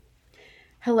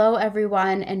Hello,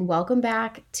 everyone, and welcome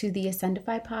back to the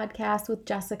Ascendify podcast with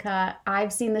Jessica.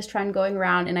 I've seen this trend going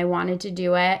around and I wanted to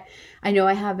do it. I know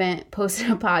I haven't posted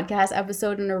a podcast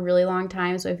episode in a really long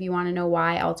time, so if you want to know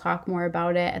why, I'll talk more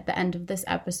about it at the end of this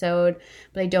episode,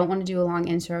 but I don't want to do a long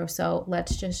intro, so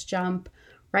let's just jump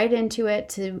right into it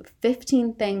to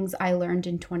 15 things I learned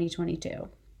in 2022.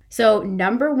 So,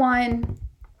 number one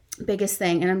biggest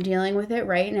thing, and I'm dealing with it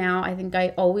right now, I think I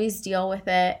always deal with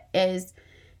it, is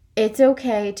it's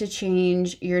okay to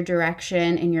change your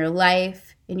direction in your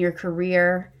life, in your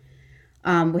career,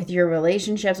 with your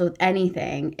relationships, with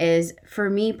anything. Is for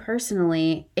me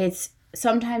personally, it's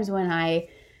sometimes when I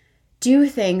do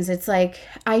things, it's like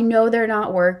I know they're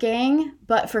not working,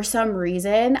 but for some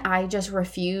reason, I just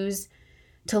refuse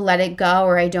to let it go,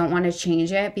 or I don't want to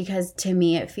change it because to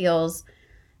me, it feels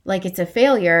like it's a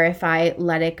failure if I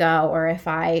let it go, or if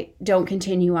I don't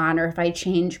continue on, or if I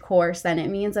change course, then it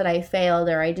means that I failed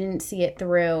or I didn't see it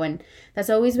through. And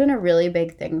that's always been a really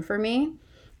big thing for me.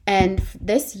 And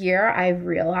this year I've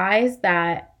realized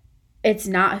that it's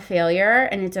not a failure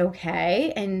and it's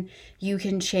okay. And you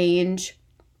can change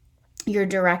your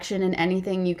direction in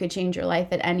anything. You could change your life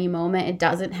at any moment. It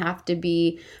doesn't have to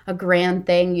be a grand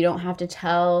thing. You don't have to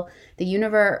tell the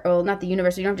universe, or not the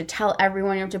universe, you don't have to tell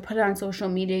everyone. You don't have to put it on social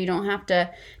media. You don't have to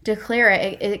declare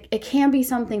it. It can be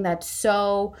something that's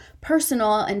so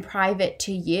personal and private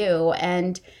to you.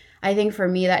 And I think for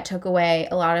me, that took away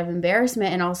a lot of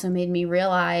embarrassment and also made me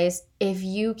realize if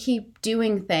you keep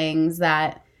doing things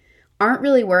that aren't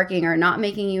really working or not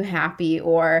making you happy,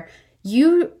 or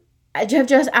you have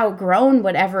just outgrown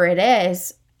whatever it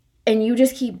is and you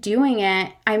just keep doing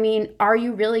it, I mean, are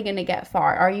you really going to get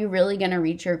far? Are you really going to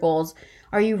reach your goals?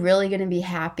 Are you really going to be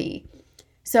happy?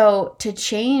 So to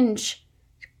change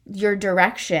your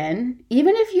direction,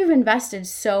 even if you've invested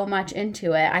so much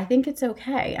into it, I think it's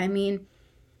okay. I mean,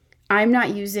 I'm not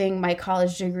using my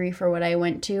college degree for what I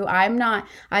went to.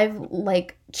 I've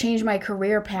changed my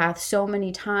career path so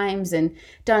many times and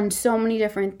done so many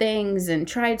different things and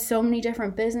tried so many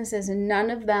different businesses, and none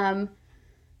of them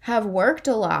have worked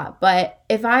a lot. But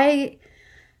if I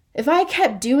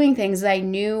kept doing things that I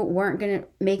knew weren't going to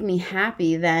make me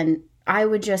happy, then I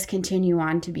would just continue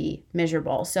on to be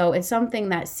miserable. So it's something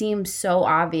that seems so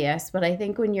obvious, but I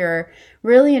think when you're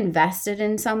really invested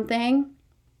in something,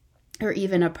 or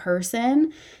even a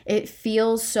person, it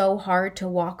feels so hard to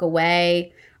walk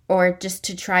away or just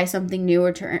to try something new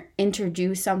or to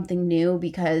introduce something new,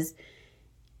 because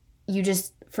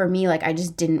for me, I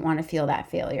just didn't want to feel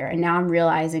that failure. And now I'm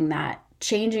realizing that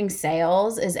changing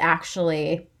sales is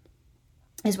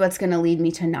what's going to lead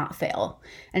me to not fail,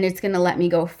 and it's going to let me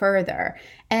go further.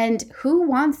 And who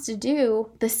wants to do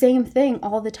the same thing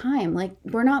all the time?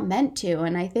 We're not meant to.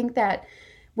 And I think that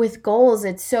with goals,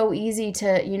 it's so easy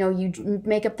to, you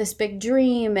make up this big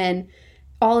dream and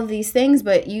all of these things,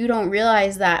 but you don't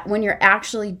realize that when you're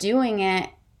actually doing it,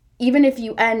 even if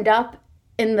you end up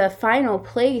in the final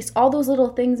place, all those little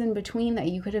things in between that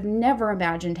you could have never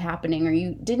imagined happening or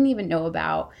you didn't even know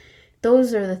about,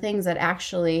 those are the things that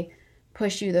actually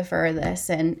push you the furthest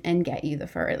and get you the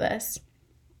furthest.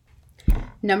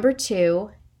 Number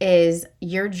 2 is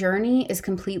your journey is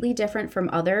completely different from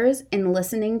others, and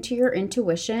listening to your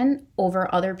intuition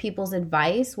over other people's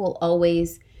advice will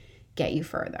always get you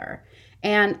further.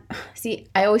 And see,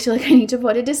 I always feel like I need to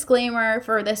put a disclaimer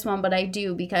for this one, but I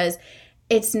do, because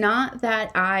it's not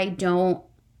that I don't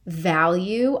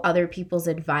value other people's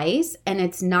advice, and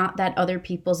it's not that other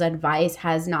people's advice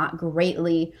has not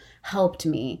greatly helped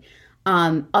me.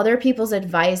 Other people's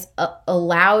advice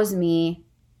allows me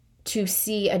to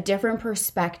see a different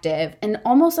perspective and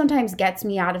almost sometimes gets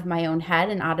me out of my own head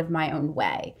and out of my own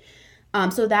way.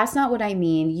 So that's not what I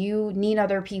mean. You need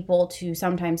other people to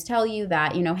sometimes tell you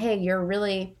that, hey, you're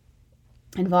really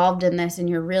involved in this and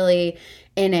you're really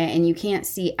in it and you can't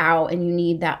see out and you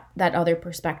need that other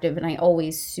perspective. And I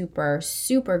always super,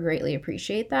 super greatly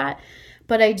appreciate that.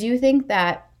 But I do think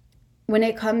that when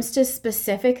it comes to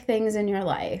specific things in your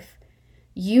life,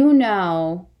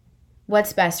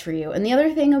 what's best for you. And the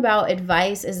other thing about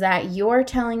advice is that you're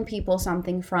telling people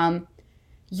something from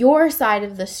your side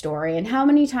of the story. And how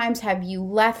many times have you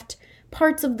left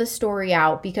parts of the story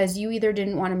out because you either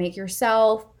didn't want to make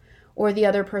yourself or the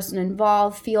other person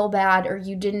involved feel bad, or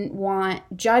you didn't want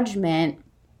judgment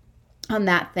on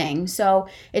that thing? So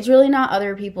it's really not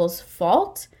other people's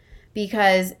fault,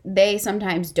 because they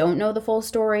sometimes don't know the full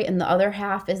story. And the other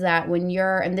half is that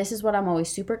and this is what I'm always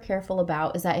super careful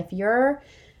about, is that if you're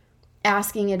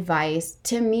asking advice,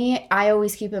 to me, I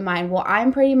always keep in mind, well,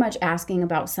 I'm pretty much asking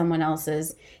about someone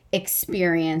else's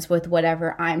experience with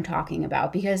whatever I'm talking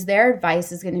about, because their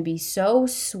advice is going to be so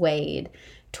swayed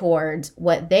towards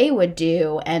what they would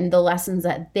do and the lessons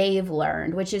that they've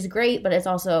learned, which is great, but it's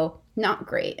also not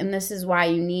great. And this is why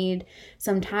you need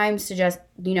sometimes to just,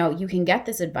 you can get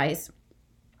this advice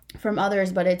from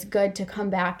others, but it's good to come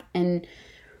back and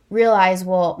realize,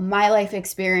 well, my life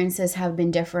experiences have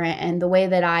been different and the way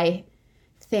that I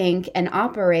think and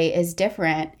operate is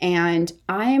different. And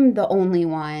I'm the only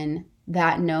one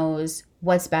that knows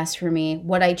what's best for me,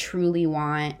 what I truly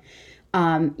want.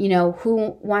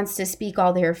 Who wants to speak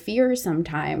all their fears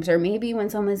sometimes, or maybe when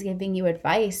someone's giving you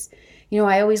advice,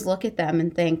 I always look at them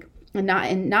and think, and not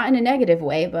in a negative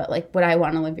way, but like, would I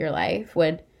want to live your life?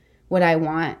 Do I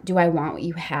want what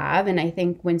you have? And I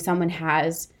think when someone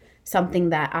has something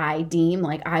that I deem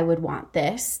like I would want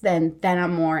this, then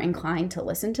I'm more inclined to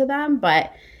listen to them.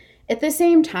 But at the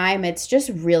same time, it's just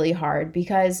really hard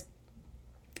because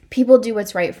people do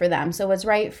what's right for them. So what's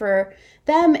right for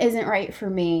them isn't right for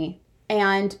me.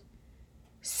 And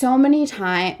so many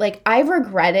times, like, I've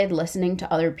regretted listening to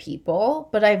other people,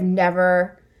 but I've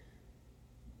never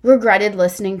regretted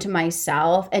listening to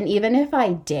myself. And even if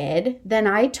I did, then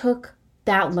I took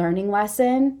that learning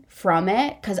lesson from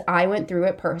it because I went through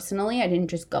it personally. I didn't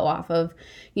just go off of,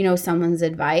 someone's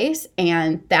advice,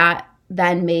 and that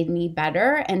then made me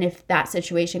better. And if that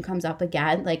situation comes up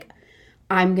again, like,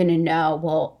 I'm going to know,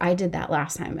 well, I did that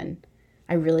last time and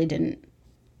I really didn't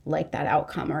like that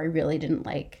outcome, or I really didn't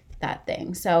like that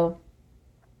thing. So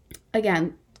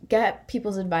again, get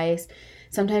people's advice.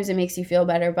 Sometimes it makes you feel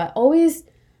better, but always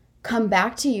come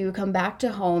back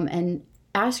to home and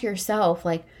ask yourself,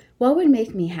 like, what would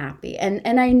make me happy?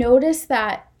 And I notice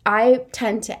that I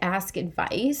tend to ask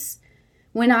advice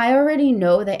when I already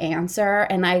know the answer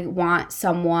and I want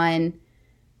someone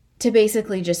to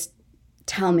basically just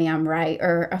tell me I'm right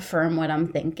or affirm what I'm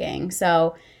thinking.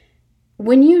 So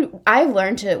when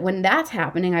that's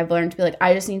happening, I've learned to be like,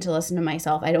 I just need to listen to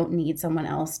myself. I don't need someone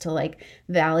else to like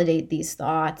validate these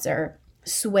thoughts or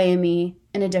sway me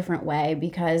in a different way,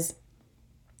 because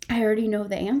I already know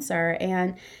the answer.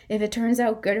 And if it turns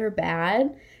out good or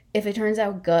bad, if it turns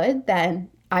out good,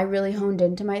 then I really honed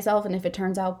into myself. And if it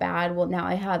turns out bad, well, now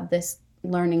I have this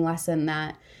learning lesson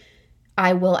that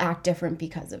I will act different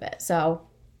because of it. So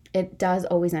it does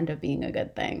always end up being a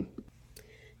good thing.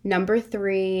 Number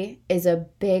 3 is a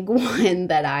big one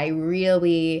that I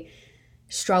really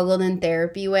struggled in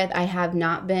therapy with. I have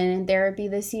not been in therapy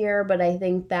this year, but I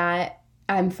think that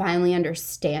I'm finally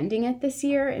understanding it this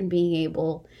year and being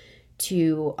able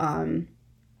to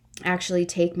actually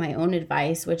take my own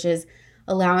advice, which is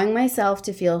allowing myself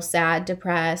to feel sad,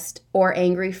 depressed, or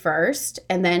angry first,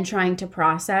 and then trying to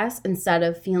process instead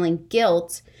of feeling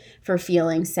guilt for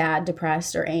feeling sad,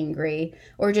 depressed, or angry,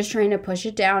 or just trying to push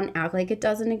it down, act like it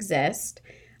doesn't exist.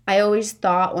 I always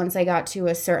thought once I got to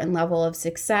a certain level of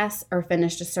success or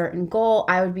finished a certain goal,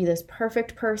 I would be this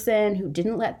perfect person who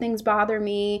didn't let things bother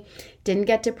me, didn't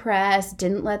get depressed,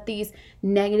 didn't let these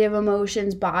negative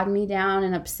emotions bog me down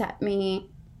and upset me.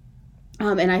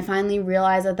 And I finally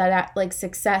realized that like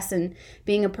success and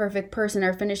being a perfect person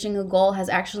or finishing a goal has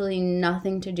actually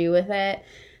nothing to do with it.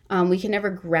 We can never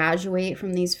graduate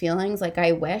from these feelings like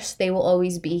I wish. They will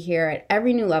always be here at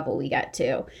every new level we get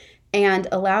to. And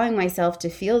allowing myself to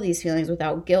feel these feelings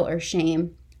without guilt or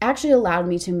shame actually allowed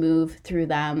me to move through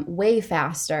them way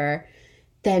faster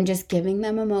than just giving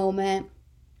them a moment,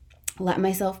 let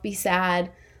myself be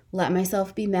sad, let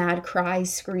myself be mad, cry,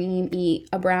 scream, eat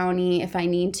a brownie if I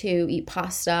need to, eat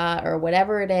pasta or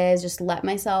whatever it is. Just let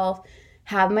myself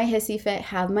have my hissy fit,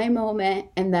 have my moment,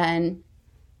 and then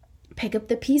pick up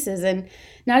the pieces. And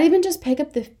not even just pick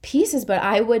up the pieces, but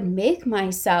I would make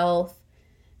myself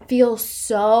feel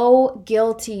so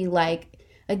guilty, like,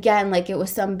 again, like it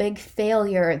was some big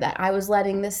failure that I was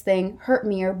letting this thing hurt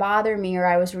me or bother me, or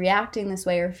I was reacting this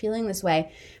way or feeling this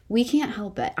way. We can't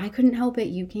help it. I couldn't help it.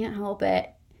 You can't help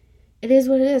it. It is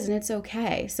what it is, and it's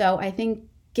okay. So I think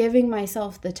giving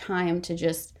myself the time to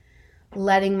just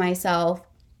letting myself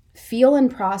feel and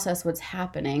process what's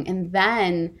happening, and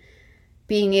then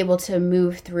being able to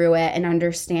move through it and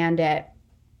understand it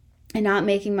and not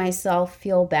making myself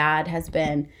feel bad has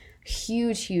been a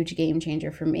huge, huge game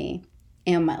changer for me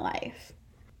and my life.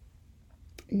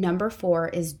 Number 4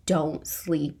 is don't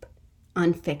sleep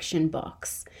on fiction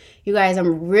books. You guys,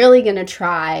 I'm really going to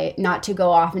try not to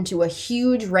go off into a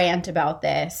huge rant about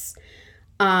this.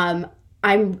 I'm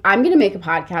going to make a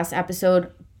podcast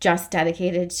episode just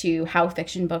dedicated to how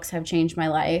fiction books have changed my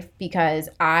life, because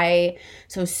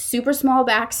so super small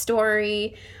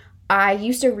backstory. I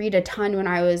used to read a ton when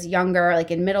I was younger,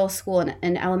 like in middle school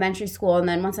and elementary school. And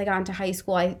then once I got into high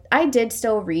school, I did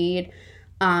still read,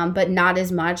 but not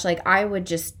as much. Like I would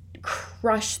just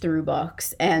crush through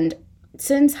books. And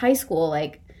since high school,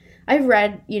 like I've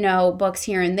read, books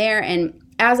here and there. And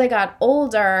as I got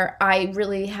older, I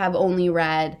really have only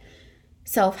read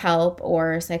self-help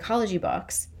or psychology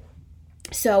books.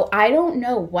 So I don't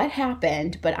know what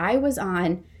happened, but I was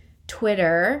on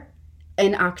Twitter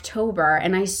in October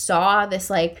and I saw this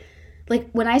like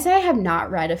when I say I have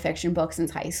not read a fiction book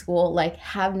since high school, like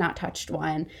have not touched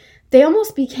one, they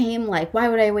almost became like, why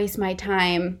would I waste my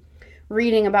time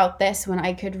reading about this when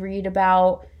I could read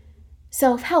about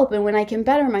self-help and when I can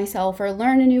better myself or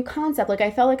learn a new concept? Like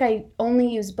I felt like I only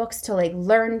use books to like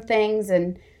learn things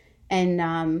and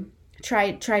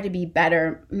try to be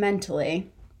better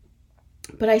mentally.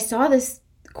 But I saw this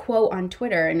quote on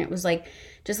Twitter and it was like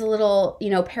just a little,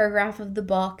 paragraph of the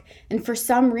book. And for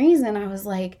some reason I was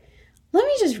like, let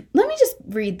me just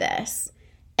read this.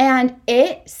 And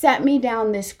it set me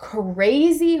down this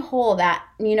crazy hole that,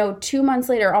 2 months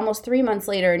later, almost 3 months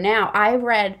later now, I've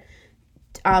read,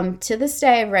 to this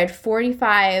day, I've read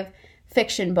 45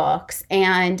 fiction books.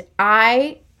 And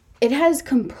it has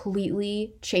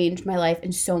completely changed my life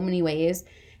in so many ways.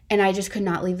 And I just could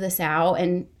not leave this out.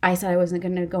 And I said I wasn't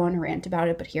going to go on a rant about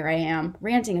it, but here I am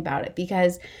ranting about it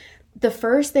because the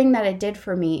first thing that it did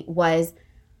for me was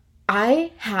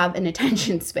I have an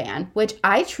attention span, which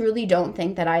I truly don't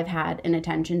think that I've had an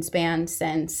attention span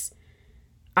since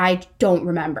I don't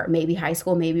remember. Maybe high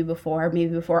school, maybe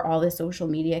before all this social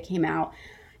media came out.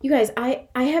 You guys, I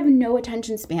have no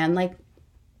attention span. Like,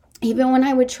 even when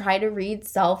I would try to read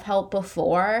self-help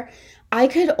before, I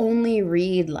could only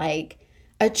read like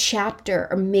a chapter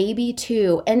or maybe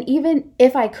two. And even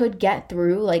if I could get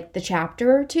through like the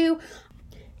chapter or two,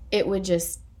 it would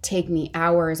just take me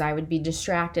hours. I would be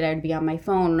distracted. I would be on my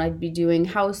phone. I'd be doing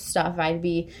house stuff. I'd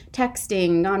be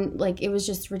texting on, like, it was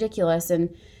just ridiculous. And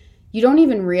I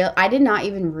did not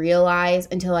even realize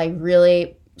until I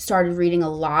really started reading a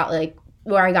lot, like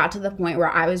where I got to the point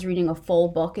where I was reading a full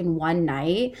book in one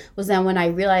night, was then when I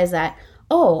realized that,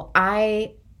 oh,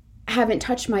 I haven't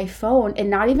touched my phone, and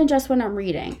not even just when I'm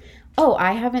reading. Oh,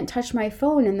 I haven't touched my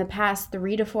phone in the past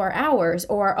 3 to 4 hours.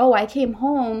 Or, oh, I came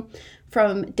home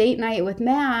from date night with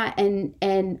Matt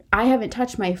and I haven't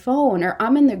touched my phone. Or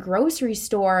I'm in the grocery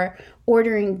store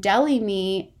ordering deli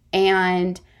meat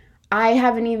and I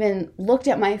haven't even looked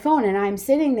at my phone, and I'm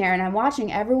sitting there and I'm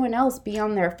watching everyone else be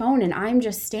on their phone and I'm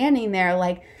just standing there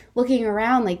like looking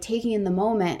around, like taking in the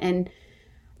moment. And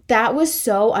that was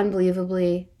so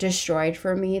unbelievably destroyed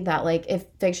for me that, like, if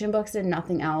fiction books did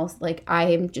nothing else, like,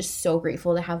 I am just so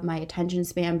grateful to have my attention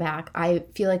span back. I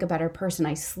feel like a better person.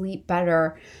 I sleep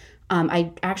better.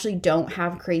 I actually don't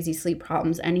have crazy sleep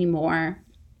problems anymore.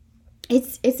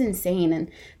 It's insane. And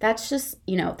that's just,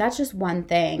 that's just one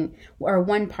thing or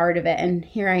one part of it. And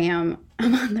here I'm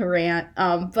on the rant.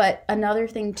 But another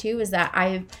thing too is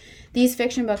that these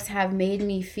fiction books have made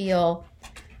me feel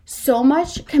so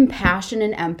much compassion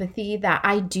and empathy that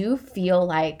I do feel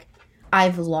like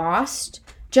I've lost,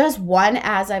 just one,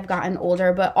 as I've gotten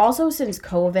older, but also since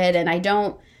COVID, and I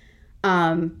don't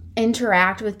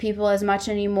interact with people as much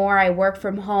anymore. I work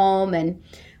from home, and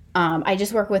I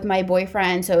just work with my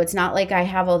boyfriend, so it's not like I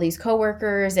have all these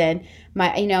coworkers, and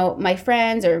my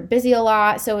friends are busy a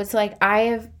lot. So it's like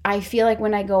I feel like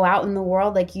when I go out in the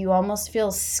world, like, you almost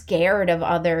feel scared of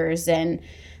others, and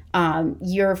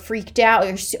you're freaked out,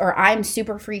 or I'm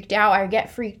super freaked out. I get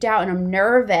freaked out and I'm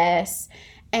nervous.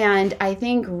 And I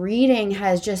think reading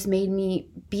has just made me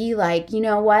be like, you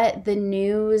know what? The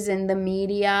news and the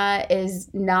media is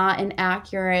not an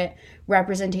accurate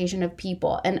representation of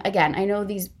people. And again, I know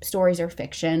these stories are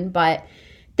fiction, but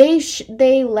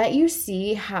they let you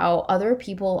see how other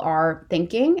people are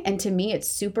thinking. And to me, it's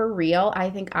super real. I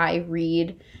think I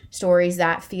read stories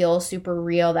that feel super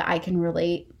real, that I can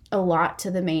relate a lot to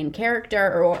the main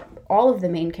character or all of the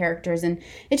main characters. And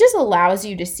it just allows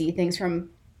you to see things from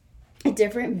a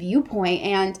different viewpoint.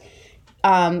 And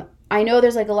I know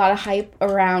there's like a lot of hype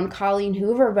around Colleen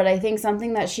Hoover, but I think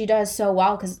something that she does so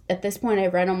well, because at this point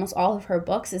I've read almost all of her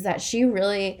books, is that she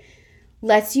really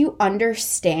lets you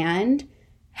understand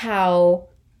how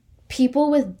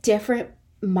people with different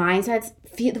mindsets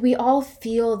we all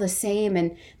feel the same,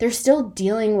 and they're still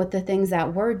dealing with the things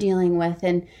that we're dealing with,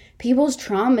 and people's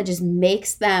trauma just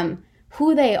makes them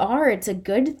who they are. It's a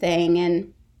good thing.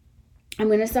 And I'm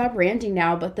going to stop ranting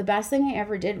now, but the best thing I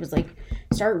ever did was like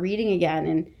start reading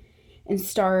again and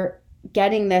start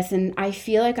getting this. And I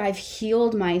feel like I've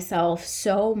healed myself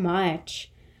so much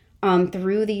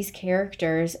through these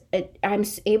characters. I'm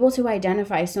able to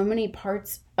identify so many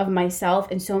parts of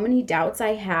myself and so many doubts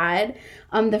I had.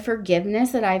 The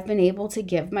forgiveness that I've been able to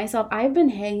give myself. I've been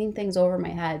hanging things over my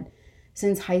head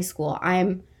since high school.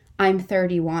 I'm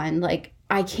 31. Like,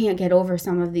 I can't get over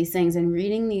some of these things. And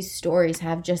reading these stories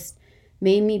have just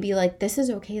made me be like, this is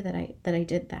okay that I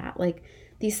did that. Like,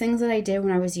 these things that I did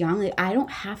when I was young, like, I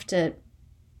don't have to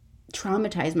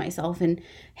traumatize myself and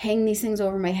hang these things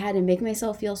over my head and make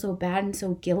myself feel so bad and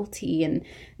so guilty. And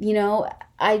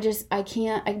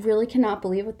I really cannot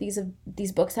believe what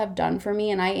these books have done for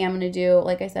me. And I am going to do,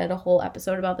 like I said, a whole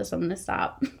episode about this. I'm going to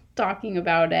stop talking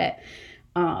about it.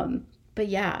 But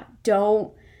yeah,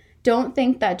 don't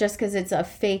think that just because it's a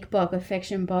fake book, a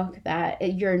fiction book,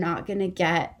 that you're not going to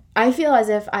get. I feel as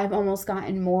if I've almost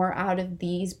gotten more out of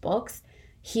these books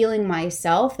healing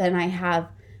myself than I have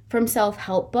from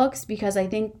self-help books, because I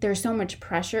think there's so much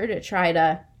pressure to try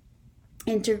to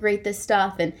integrate this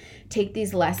stuff and take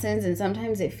these lessons, and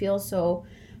sometimes it feels so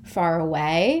far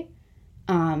away.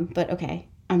 But okay,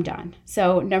 I'm done.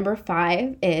 So number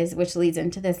 5 is, which leads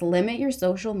into this, limit your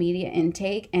social media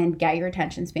intake and get your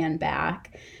attention span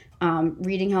back.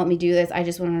 Reading helped me do this. I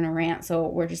just went on a rant, so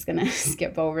we're just going to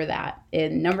skip over that.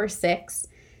 In number 6,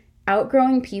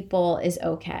 outgrowing people is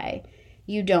okay.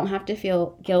 You don't have to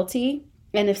feel guilty.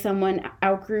 And if someone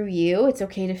outgrew you, it's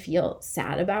okay to feel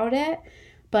sad about it.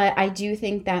 But I do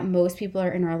think that most people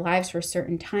are in our lives for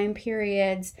certain time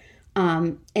periods.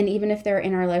 And even if they're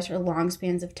in our lives for long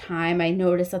spans of time, I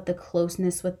notice that the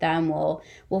closeness with them will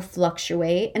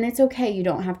fluctuate. And it's okay. You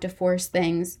don't have to force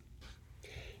things.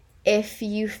 If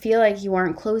you feel like you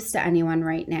aren't close to anyone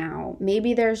right now,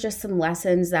 maybe there's just some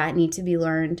lessons that need to be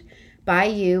learned by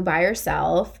you, by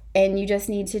yourself, and you just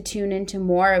need to tune into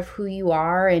more of who you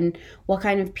are and what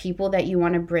kind of people that you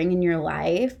want to bring in your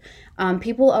life.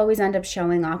 People always end up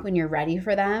showing up when you're ready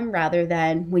for them rather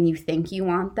than when you think you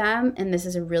want them. And this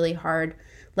is a really hard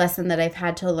lesson that I've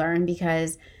had to learn,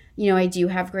 because, I do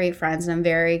have great friends and I'm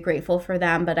very grateful for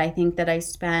them. But I think that I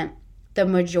spent the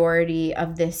majority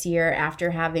of this year, after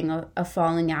having a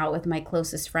falling out with my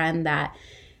closest friend, that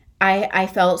I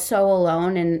felt so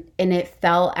alone, and it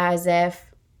felt as if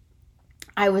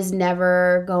I was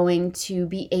never going to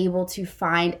be able to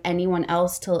find anyone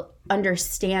else to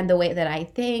understand the way that I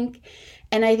think.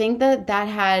 And I think that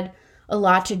had a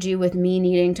lot to do with me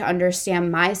needing to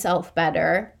understand myself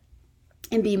better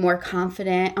and be more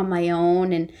confident on my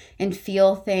own, and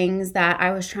feel things that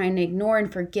I was trying to ignore,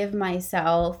 and forgive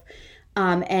myself.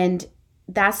 And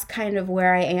that's kind of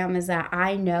where I am, is that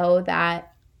I know that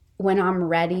when I'm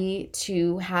ready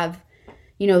to have,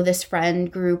 this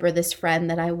friend group or this friend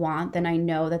that I want, then I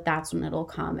know that that's when it'll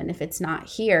come. And if it's not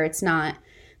here, it's not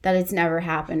that it's never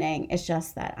happening. It's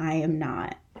just that I am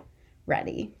not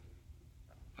ready.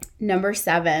 Number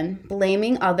 7,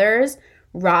 blaming others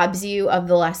robs you of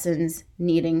the lessons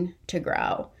needing to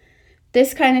grow.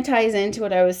 This kind of ties into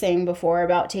what I was saying before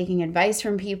about taking advice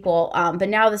from people. But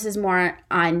now this is more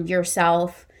on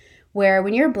yourself, where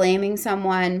when you're blaming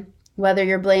someone, whether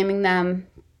you're blaming them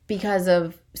because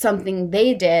of something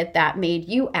they did that made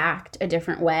you act a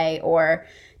different way, or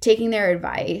taking their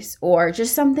advice, or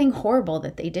just something horrible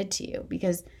that they did to you,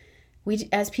 because we,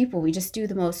 as people, we just do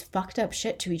the most fucked up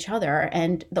shit to each other.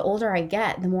 And the older I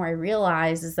get, the more I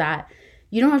realize is that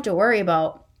you don't have to worry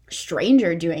about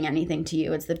stranger doing anything to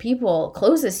you. It's the people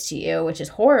closest to you, which is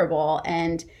horrible.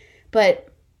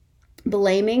 But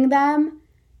blaming them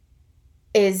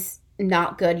is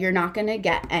not good. You're not going to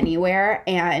get anywhere.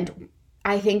 And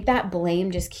I think that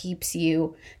blame just keeps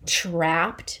you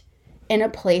trapped in a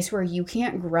place where you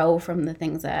can't grow from the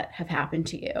things that have happened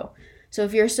to you. So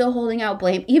if you're still holding out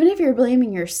blame, even if you're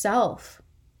blaming yourself,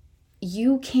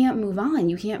 you can't move on.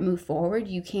 You can't move forward.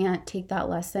 You can't take that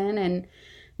lesson and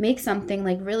make something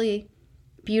like really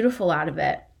beautiful out of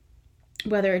it.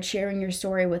 Whether it's sharing your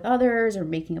story with others, or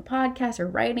making a podcast, or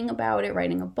writing about it,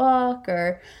 writing a book,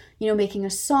 or, making a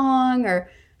song,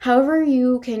 or however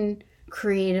you can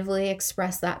creatively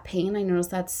express that pain. I notice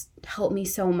that's helped me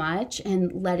so much,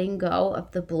 and letting go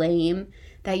of the blame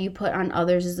that you put on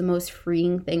others is the most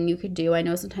freeing thing you could do. I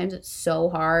know sometimes it's so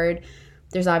hard.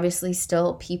 There's obviously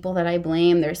still people that I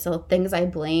blame. There's still things I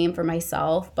blame for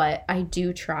myself, but I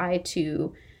do try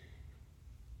to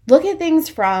look at things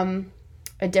from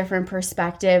a different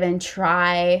perspective and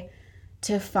try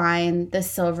to find the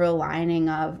silver lining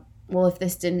of, well, if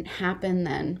this didn't happen,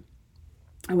 then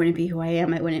I wouldn't be who I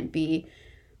am. I wouldn't be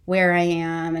where I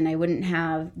am, and I wouldn't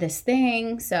have this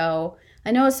thing. So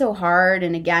I know it's so hard.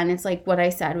 And again, it's like what I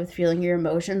said with feeling your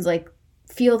emotions, like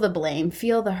feel the blame,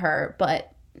 feel the hurt,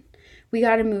 but we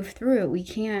got to move through it. We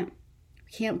can't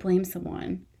blame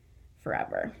someone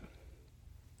forever.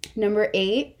 Number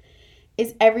 8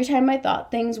 is every time I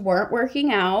thought things weren't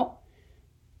working out,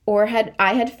 or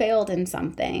I had failed in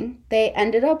something, they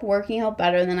ended up working out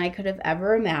better than I could have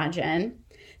ever imagined.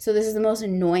 So this is the most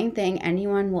annoying thing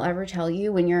anyone will ever tell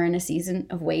you when you're in a season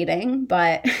of waiting,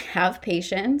 but have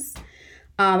patience.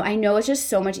 I know it's just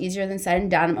so much easier than said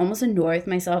and done. I'm almost annoyed with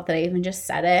myself that I even just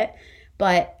said it,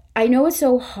 but I know it's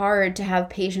so hard to have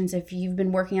patience if you've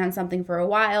been working on something for a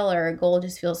while or a goal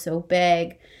just feels so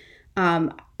big.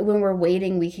 When we're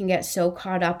waiting, we can get so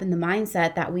caught up in the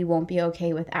mindset that we won't be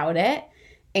okay without it.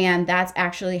 And that's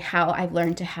actually how I've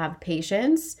learned to have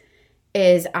patience,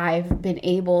 is I've been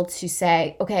able to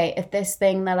say, okay, if this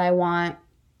thing that I want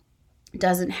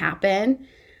doesn't happen,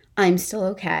 I'm still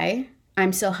okay.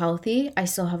 I'm still healthy. I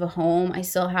still have a home. I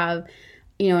still have,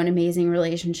 an amazing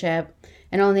relationship.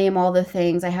 And I'll name all the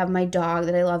things. I have my dog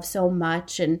that I love so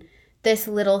much. And this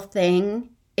little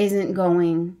thing isn't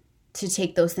going to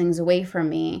take those things away from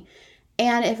me.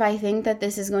 And if I think that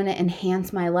this is going to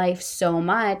enhance my life so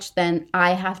much, then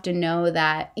I have to know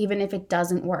that even if it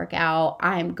doesn't work out,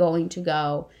 I'm going to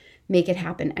go make it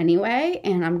happen anyway.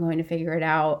 And I'm going to figure it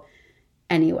out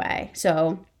anyway.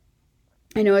 So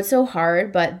I know it's so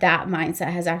hard, but that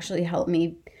mindset has actually helped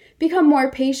me become more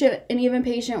patient and even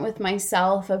patient with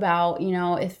myself about,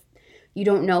 if you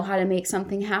don't know how to make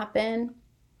something happen,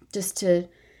 just to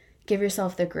give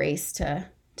yourself the grace to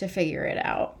figure it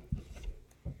out.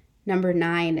 Number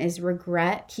 9 is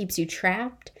regret keeps you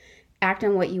trapped. Act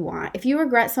on what you want. If you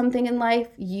regret something in life,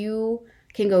 you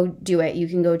can go do it. You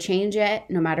can go change it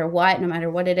no matter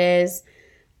what it is.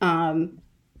 And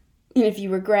if you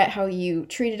regret how you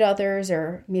treated others,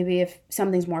 or maybe if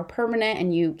something's more permanent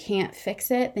and you can't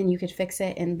fix it, then you could fix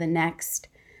it in the next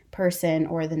person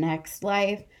or the next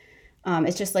life.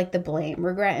 It's just like the blame.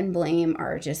 Regret and blame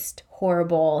are just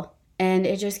horrible, and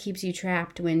it just keeps you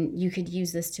trapped when you could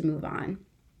use this to move on.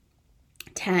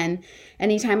 10,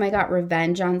 anytime I got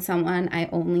revenge on someone, I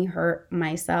only hurt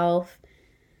myself.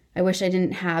 I wish I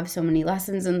didn't have so many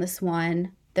lessons in this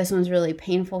one. This one's really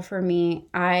painful for me.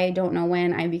 I don't know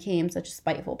when I became such a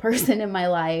spiteful person in my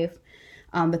life,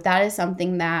 but that is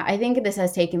something that I think this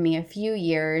has taken me a few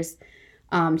years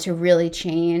to really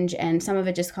change, and some of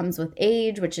it just comes with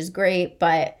age, which is great,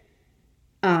 but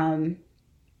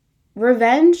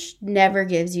revenge never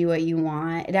gives you what you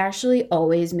want. It actually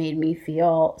always made me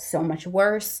feel so much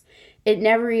worse. It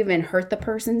never even hurt the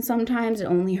person sometimes. It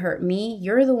only hurt me.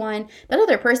 You're the one, that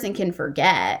other person can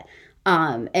forget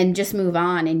and just move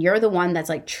on. And you're the one that's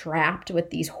like trapped with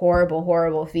these horrible,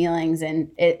 horrible feelings. And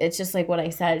it's just like what I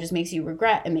said, it just makes you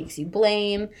regret. It makes you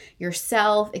blame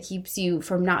yourself. It keeps you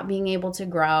from not being able to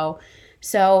grow.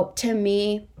 So to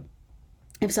me,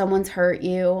 if someone's hurt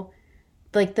you,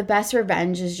 like the best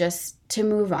revenge is just to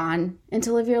move on and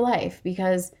to live your life,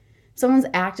 because if someone's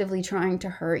actively trying to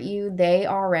hurt you, they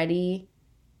already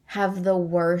have the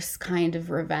worst kind of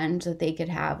revenge that they could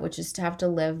have, which is to have to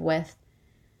live with,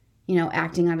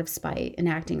 acting out of spite and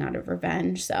acting out of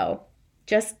revenge. So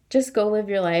just go live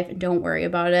your life and don't worry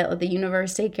about it. Let the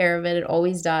universe take care of it. It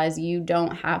always does. You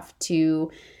don't have to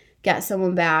get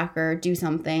someone back or do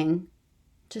something.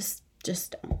 Just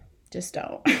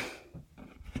don't.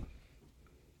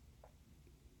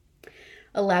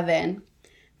 11,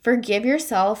 forgive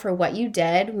yourself for what you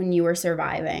did when you were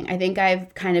surviving. I think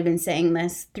I've kind of been saying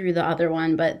this through the other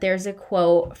one, but there's a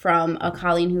quote from a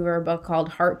Colleen Hoover book called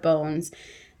Heart Bones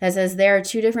that says there are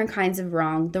 2 different kinds of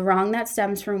wrong: the wrong that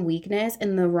stems from weakness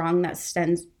and the wrong that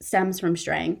stems from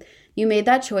strength. You made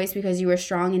that choice because you were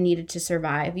strong and needed to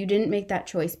survive. You didn't make that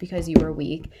choice because you were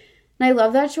weak. And I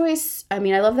love that choice. I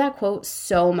love that quote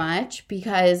so much,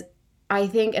 because I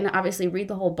think, and obviously read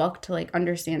the whole book to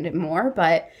understand it more,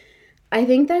 but I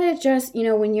think that it just,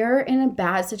 when you're in a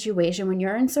bad situation, when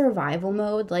you're in survival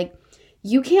mode,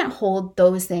 you can't hold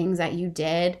those things that you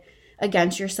did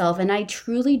against yourself. And I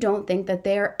truly don't think that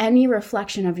they're any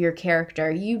reflection of your character.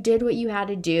 You did what you had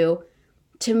to do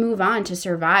to move on, to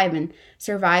survive. And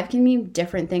survive can mean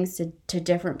different things to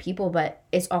different people, but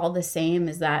it's all the same,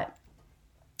 is that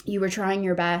you were trying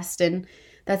your best. And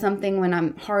that's something when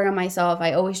I'm hard on myself,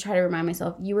 I always try to remind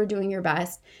myself, you were doing your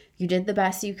best. You did the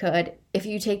best you could. If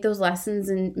you take those lessons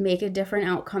and make a different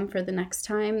outcome for the next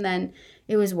time, then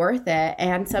it was worth it.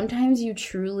 And sometimes you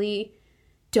truly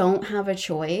don't have a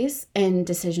choice in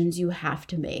decisions you have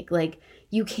to make.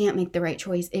 You can't make the right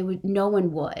choice. No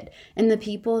one would. And the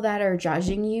people that are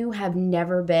judging you have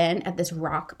never been at this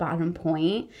rock bottom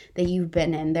point that you've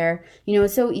been in there.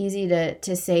 It's so easy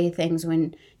to say things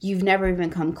when you've never even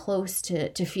come close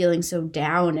to feeling so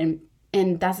down.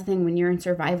 And that's the thing, when you're in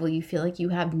survival, you feel like you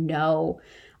have no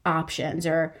options,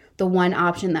 or the one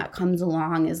option that comes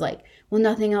along is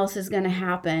nothing else is going to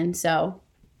happen. So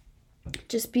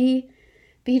just be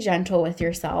gentle with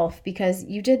yourself, because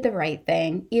you did the right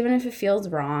thing. Even if it feels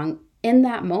wrong, in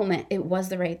that moment, it was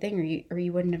the right thing, or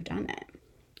you wouldn't have done it.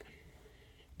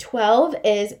 12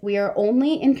 is we are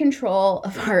only in control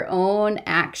of our own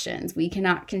actions. We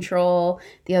cannot control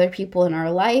the other people in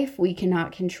our life. We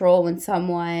cannot control when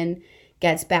someone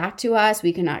gets back to us.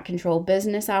 We cannot control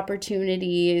business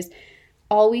opportunities.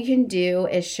 All we can do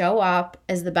is show up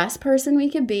as the best person we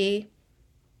could be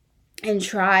and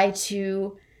try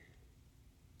to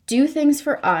do things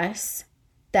for us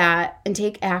and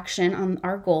take action on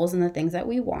our goals and the things that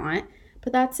we want.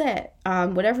 But that's it.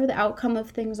 Whatever the outcome of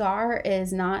things are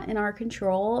is not in our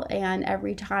control. And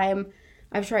every time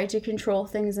I've tried to control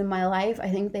things in my life, I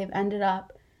think they've ended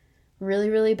up really,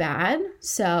 really bad.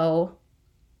 So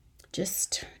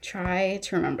just try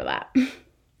to remember that.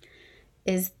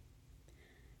 Is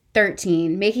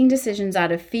 13, making decisions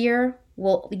out of fear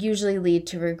will usually lead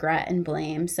to regret and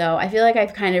blame. So I feel like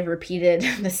I've kind of repeated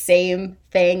the same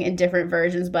thing in different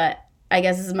versions, but I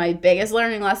guess this is my biggest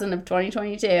learning lesson of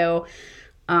 2022.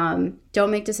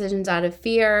 Don't make decisions out of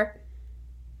fear.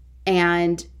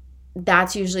 And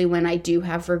that's usually when I do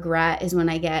have regret, is when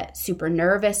I get super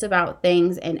nervous about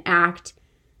things and act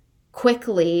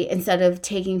quickly instead of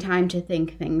taking time to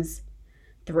think things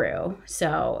through.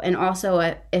 So, and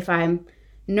also if I'm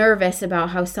nervous about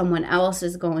how someone else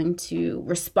is going to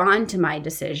respond to my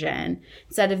decision,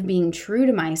 instead of being true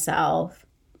to myself,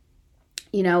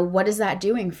 what is that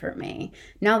doing for me?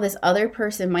 Now this other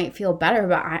person might feel better,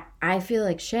 but I feel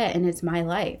like shit and it's my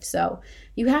life. So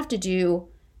you have to do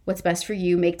what's best for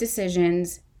you, make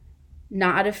decisions,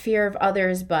 not out of fear of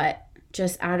others, but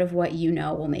just out of what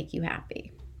will make you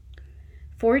happy.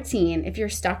 14, if you're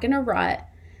stuck in a rut,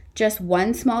 just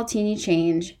one small teeny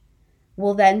change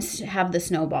will then have the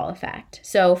snowball effect.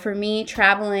 So for me,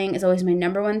 traveling is always my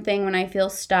number one thing when I feel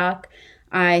stuck.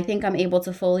 I think I'm able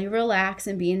to fully relax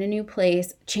and be in a new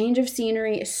place. Change of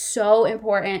scenery is so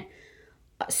important.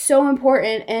 So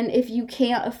important. And if you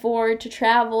can't afford to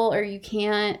travel, or you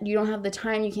don't have the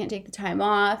time, you can't take the time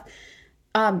off,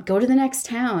 go to the next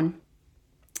town.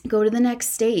 Go to the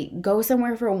next state. Go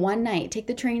somewhere for one night. Take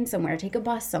the train somewhere. Take a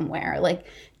bus somewhere. Like,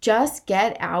 just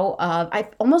get out of, I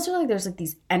almost feel like there's like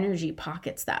these energy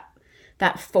pockets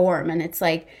that form, and it's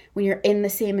like when you're in the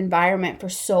same environment for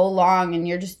so long and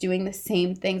you're just doing the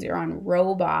same things, you're on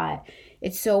robot,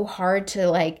 it's so hard to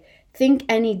like think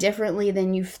any differently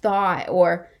than you've thought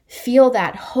or feel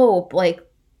that hope. Like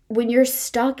when you're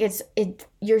stuck,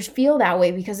 you feel that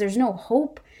way because there's no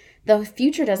hope. The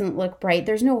future doesn't look bright.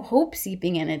 There's no hope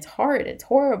seeping in. It's hard. It's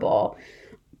horrible.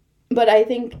 But I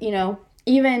think,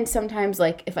 even sometimes,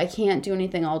 like, if I can't do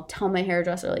anything, I'll tell my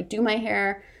hairdresser, like, do my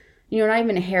hair, not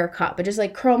even a haircut, but just,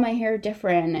 like, curl my hair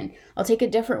different, and I'll take a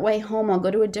different way home. I'll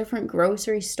go to a different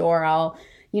grocery store. I'll,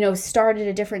 start at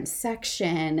a different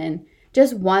section, and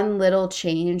just one little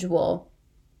change will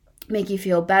make you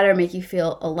feel better, make you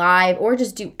feel alive, or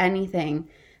just do anything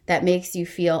that makes you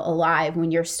feel alive when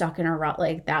you're stuck in a rut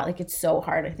like that. Like, it's so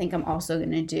hard. I think I'm also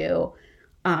going to do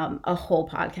a whole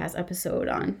podcast episode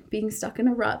on being stuck in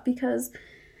a rut, because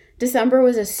December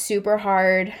was a super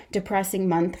hard, depressing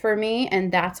month for me.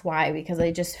 And that's why, because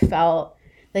I just felt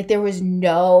like there was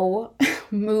no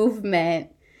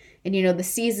movement. And, the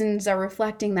seasons are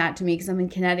reflecting that to me, because I'm in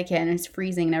Connecticut and it's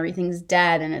freezing and everything's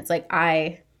dead. And it's like,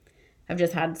 I have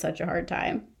just had such a hard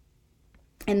time.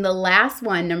 And the last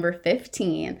one, number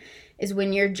 15, is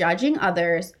when you're judging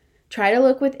others, try to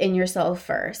look within yourself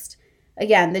first.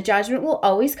 Again, the judgment will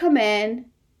always come in,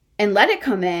 and let it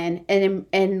come in,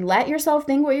 and let yourself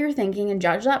think what you're thinking and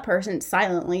judge that person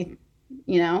silently,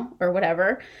 or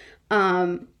whatever.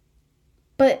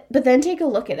 But then take a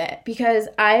look at it, because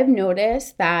I've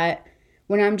noticed that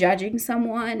when I'm judging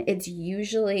someone, it's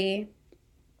usually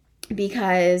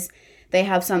because they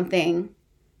have something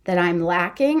that I'm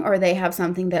lacking, or they have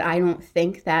something that I don't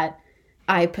think that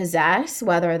I possess,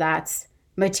 whether that's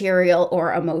material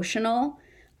or emotional.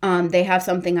 They have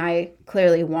something I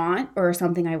clearly want, or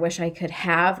something I wish I could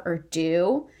have or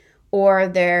do,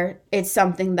 or it's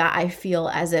something that I feel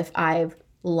as if I've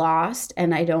lost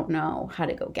and I don't know how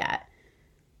to go get.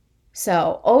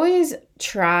 So always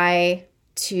try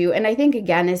to, and I think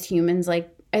again, as humans,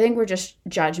 like, I think we're just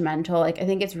judgmental. Like, I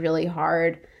think it's really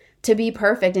hard to be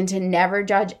perfect and to never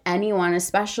judge anyone,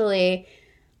 especially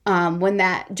when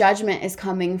that judgment is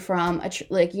coming from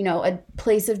a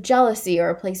place of jealousy, or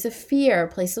a place of fear,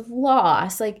 a place of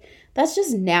loss. Like, that's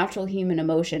just natural human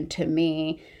emotion to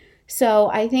me. So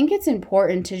I think it's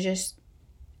important to just,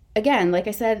 again, like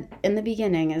I said in the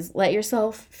beginning, is let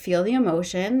yourself feel the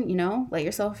emotion, let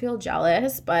yourself feel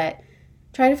jealous, but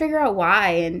try to figure out why,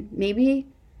 and maybe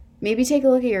take a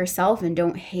look at yourself and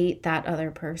don't hate that other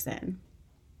person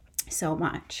so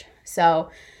much. So,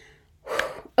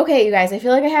 Okay, you guys, I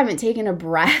feel like I haven't taken a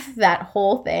breath that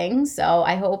whole thing, so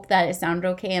I hope that it sounded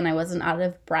okay and I wasn't out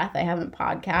of breath. I haven't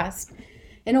podcast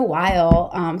in a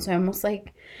while, so I almost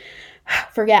like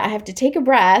forget I have to take a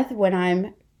breath when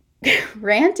I'm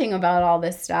ranting about all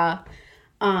this stuff.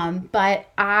 But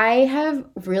I have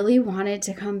really wanted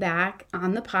to come back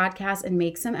on the podcast and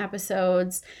make some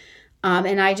episodes,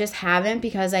 and I just haven't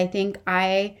because I think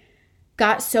I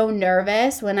got so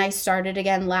nervous when I started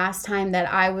again last time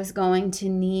that I was going to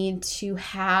need to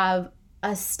have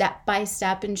a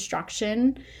step-by-step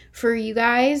instruction for you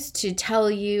guys to tell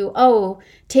you, oh,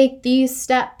 take these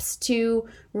steps to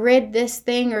rid this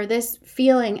thing or this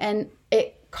feeling. And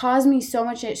it caused me so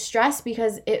much stress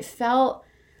because it felt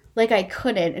like I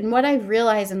couldn't. And what I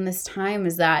realized in this time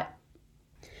is that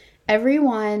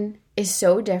everyone is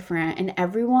so different and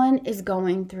everyone is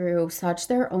going through such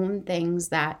their own things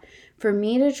that for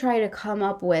me to try to come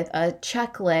up with a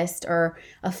checklist or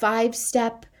a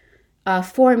 5-step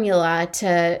formula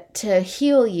to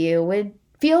heal you would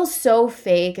feel so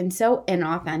fake and so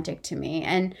inauthentic to me.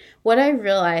 And what I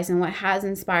realized and what has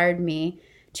inspired me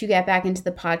to get back into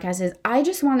the podcast is I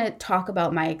just want to talk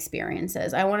about my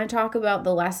experiences. I want to talk about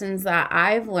the lessons that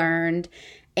I've learned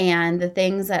and the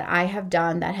things that I have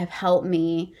done that have helped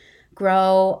me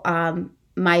grow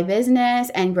my business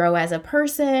and grow as a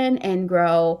person and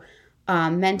grow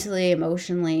mentally,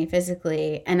 emotionally,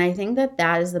 physically. And I think that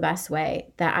that is the best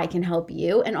way that I can help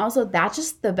you. And also that's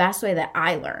just the best way that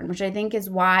I learn, which I think is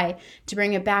why, to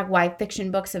bring it back, why fiction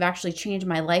books have actually changed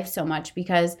my life so much,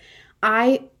 because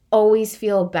I always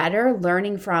feel better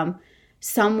learning from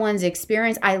someone's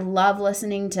experience. I love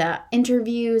listening to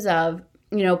interviews of,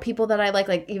 you know, people that I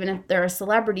like even if they're a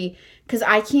celebrity, because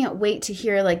I can't wait to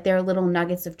hear like their little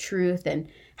nuggets of truth and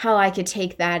how I could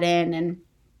take that in.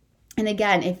 And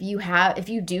again, if you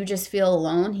do just feel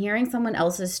alone, hearing someone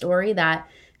else's story that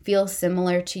feels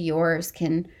similar to yours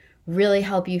can really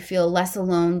help you feel less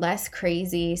alone, less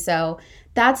crazy. So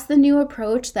that's the new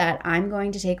approach that I'm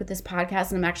going to take with this podcast,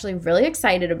 and I'm actually really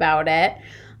excited about it.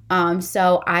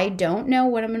 So I don't know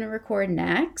what I'm going to record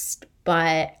next,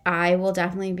 but I will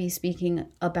definitely be speaking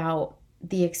about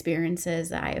the experiences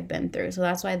that I have been through. So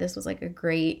that's why this was like a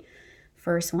great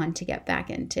first one to get back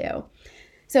into.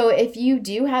 So if you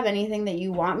do have anything that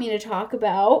you want me to talk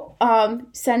about,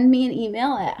 send me an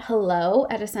email at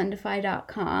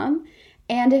hello@ascendify.com.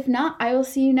 And if not, I will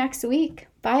see you next week.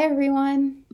 Bye, everyone.